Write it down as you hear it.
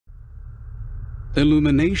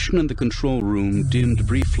Illumination in the control room dimmed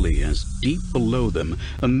briefly as deep below them,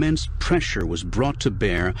 immense pressure was brought to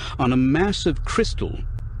bear on a massive crystal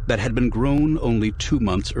that had been grown only 2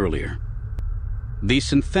 months earlier. The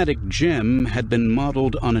synthetic gem had been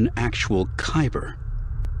modeled on an actual kyber,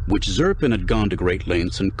 which Zirpin had gone to great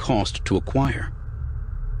lengths and cost to acquire.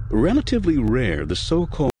 Relatively rare, the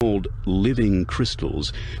so-called living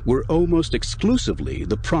crystals were almost exclusively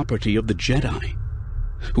the property of the Jedi,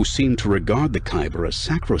 who seemed to regard the kyber as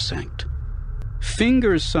sacrosanct.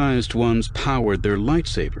 Finger-sized ones powered their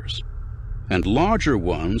lightsabers, and larger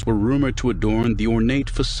ones were rumored to adorn the ornate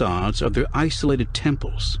facades of their isolated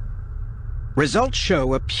temples. Results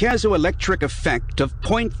show a piezoelectric effect of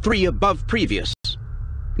 0.3 above previous,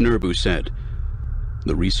 Nurbu said.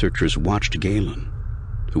 The researchers watched Galen,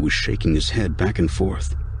 who was shaking his head back and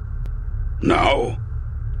forth. No,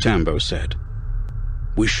 Tambo said.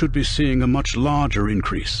 We should be seeing a much larger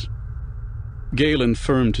increase. Galen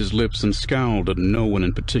firmed his lips and scowled at no one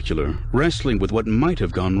in particular, wrestling with what might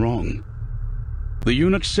have gone wrong. The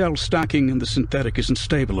unit cell stacking in the synthetic isn't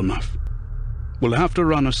stable enough. We'll have to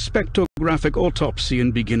run a spectrographic autopsy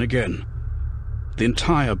and begin again. The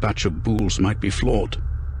entire batch of bools might be flawed.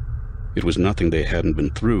 It was nothing they hadn't been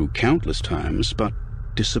through countless times, but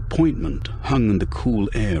disappointment hung in the cool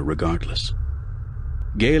air regardless.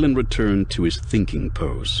 Galen returned to his thinking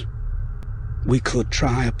pose. We could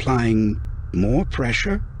try applying more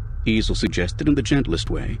pressure, Easel suggested in the gentlest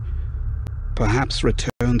way. Perhaps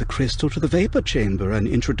return the crystal to the vapor chamber and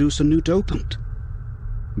introduce a new dopant.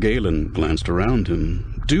 Galen glanced around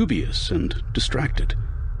him, dubious and distracted.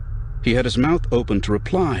 He had his mouth open to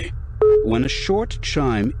reply when a short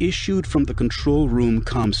chime issued from the control room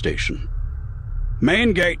comm station.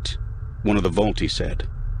 "Main gate," one of the Vaulti said.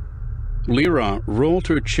 Lyra rolled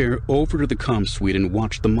her chair over to the comm suite and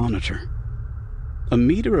watched the monitor. A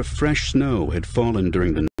meter of fresh snow had fallen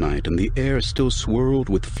during the night, and the air still swirled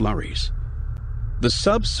with flurries. The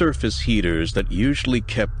subsurface heaters that usually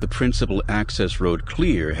kept the principal access road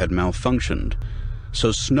clear had malfunctioned,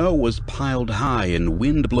 so snow was piled high in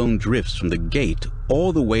wind-blown drifts from the gate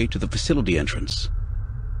all the way to the facility entrance.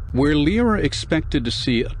 Where Lyra expected to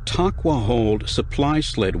see a Takwa-hauled supply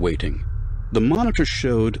sled waiting, the monitor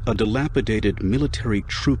showed a dilapidated military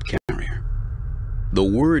troop carrier. The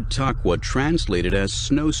word Takwa translated as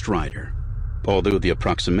Snowstrider, although the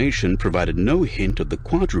approximation provided no hint of the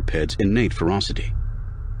quadruped's innate ferocity.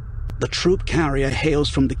 The troop carrier hails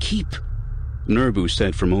from the keep, Nurbu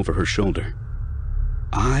said from over her shoulder.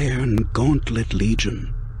 Iron Gauntlet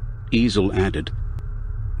Legion, Easel added.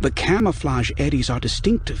 The camouflage eddies are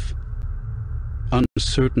distinctive.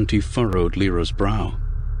 Uncertainty furrowed Lyra's brow.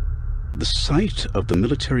 The sight of the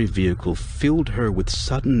military vehicle filled her with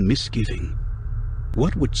sudden misgiving.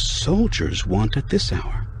 What would soldiers want at this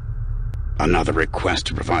hour? Another request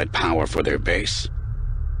to provide power for their base.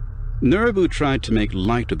 Nurbu tried to make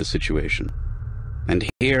light of the situation. And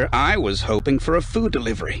here I was hoping for a food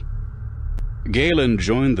delivery. Galen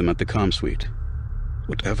joined them at the comm suite.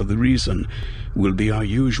 Whatever the reason, we'll be our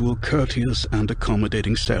usual courteous and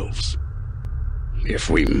accommodating selves. If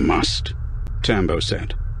we must, Tambo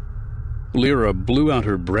said. Lyra blew out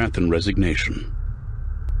her breath in resignation.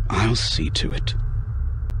 I'll see to it.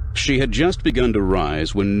 She had just begun to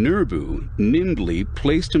rise when Nurbu nimbly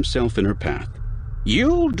placed himself in her path.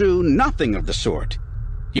 You'll do nothing of the sort.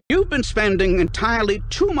 You've been spending entirely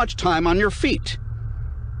too much time on your feet.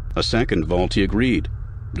 A second Vaulti agreed.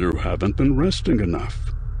 You haven't been resting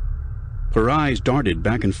enough. Her eyes darted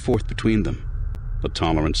back and forth between them, a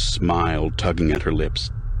tolerant smile tugging at her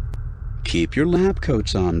lips. Keep your lab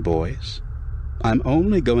coats on, boys. I'm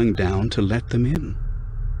only going down to let them in.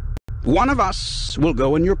 One of us will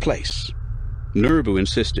go in your place, Nurbu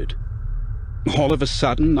insisted. All of a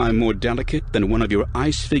sudden, I'm more delicate than one of your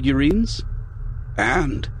ice figurines?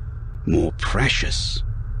 And more precious.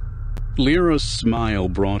 Lyra's smile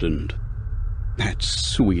broadened. That's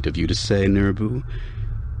sweet of you to say, Nurbu,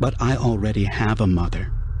 but I already have a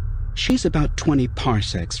mother. She's about 20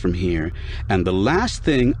 parsecs from here, and the last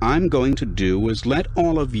thing I'm going to do is let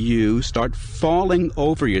all of you start falling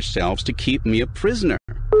over yourselves to keep me a prisoner.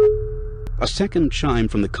 A second chime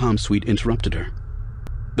from the comm suite interrupted her.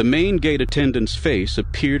 The main gate attendant's face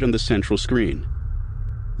appeared on the central screen.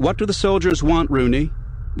 What do the soldiers want, Rooney?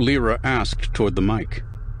 Lyra asked toward the mic.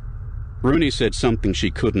 Rooney said something she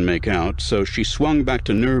couldn't make out, so she swung back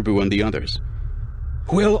to Nurbu and the others.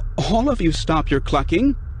 Will all of you stop your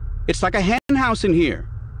clucking? It's like a hen house in here.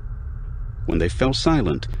 When they fell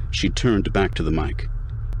silent, she turned back to the mic.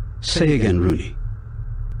 Say again, Rooney.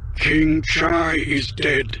 King Chai is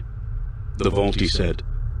dead, the Vaulti said.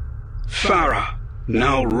 Farah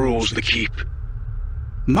now rules the keep.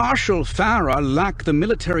 Marshal Farah lacked the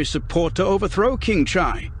military support to overthrow King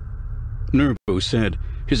Chai. Nurbu said,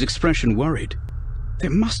 his expression worried. There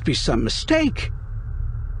must be some mistake.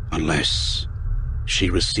 Unless she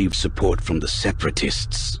received support from the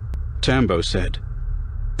Separatists, Tambo said.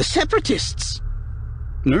 The Separatists?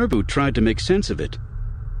 Nurbu tried to make sense of it.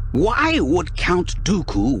 Why would Count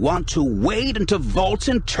Dooku want to wade into Volt's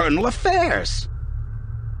internal affairs?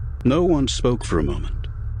 No one spoke for a moment.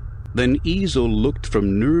 Then Ezel looked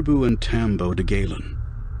from Nurbu and Tambo to Galen.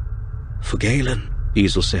 For Galen,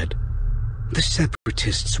 Ezel said, the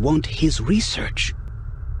Separatists want his research.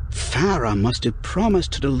 Farah must have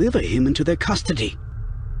promised to deliver him into their custody.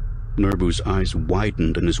 Nurbu's eyes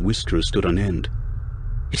widened and his whiskers stood on end.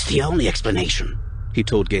 It's the only explanation, he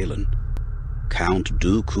told Galen. Count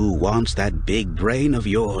Dooku wants that big brain of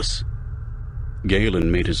yours. Galen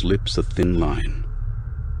made his lips a thin line.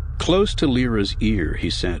 Close to Lyra's ear, he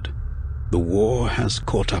said, "The war has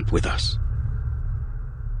caught up with us.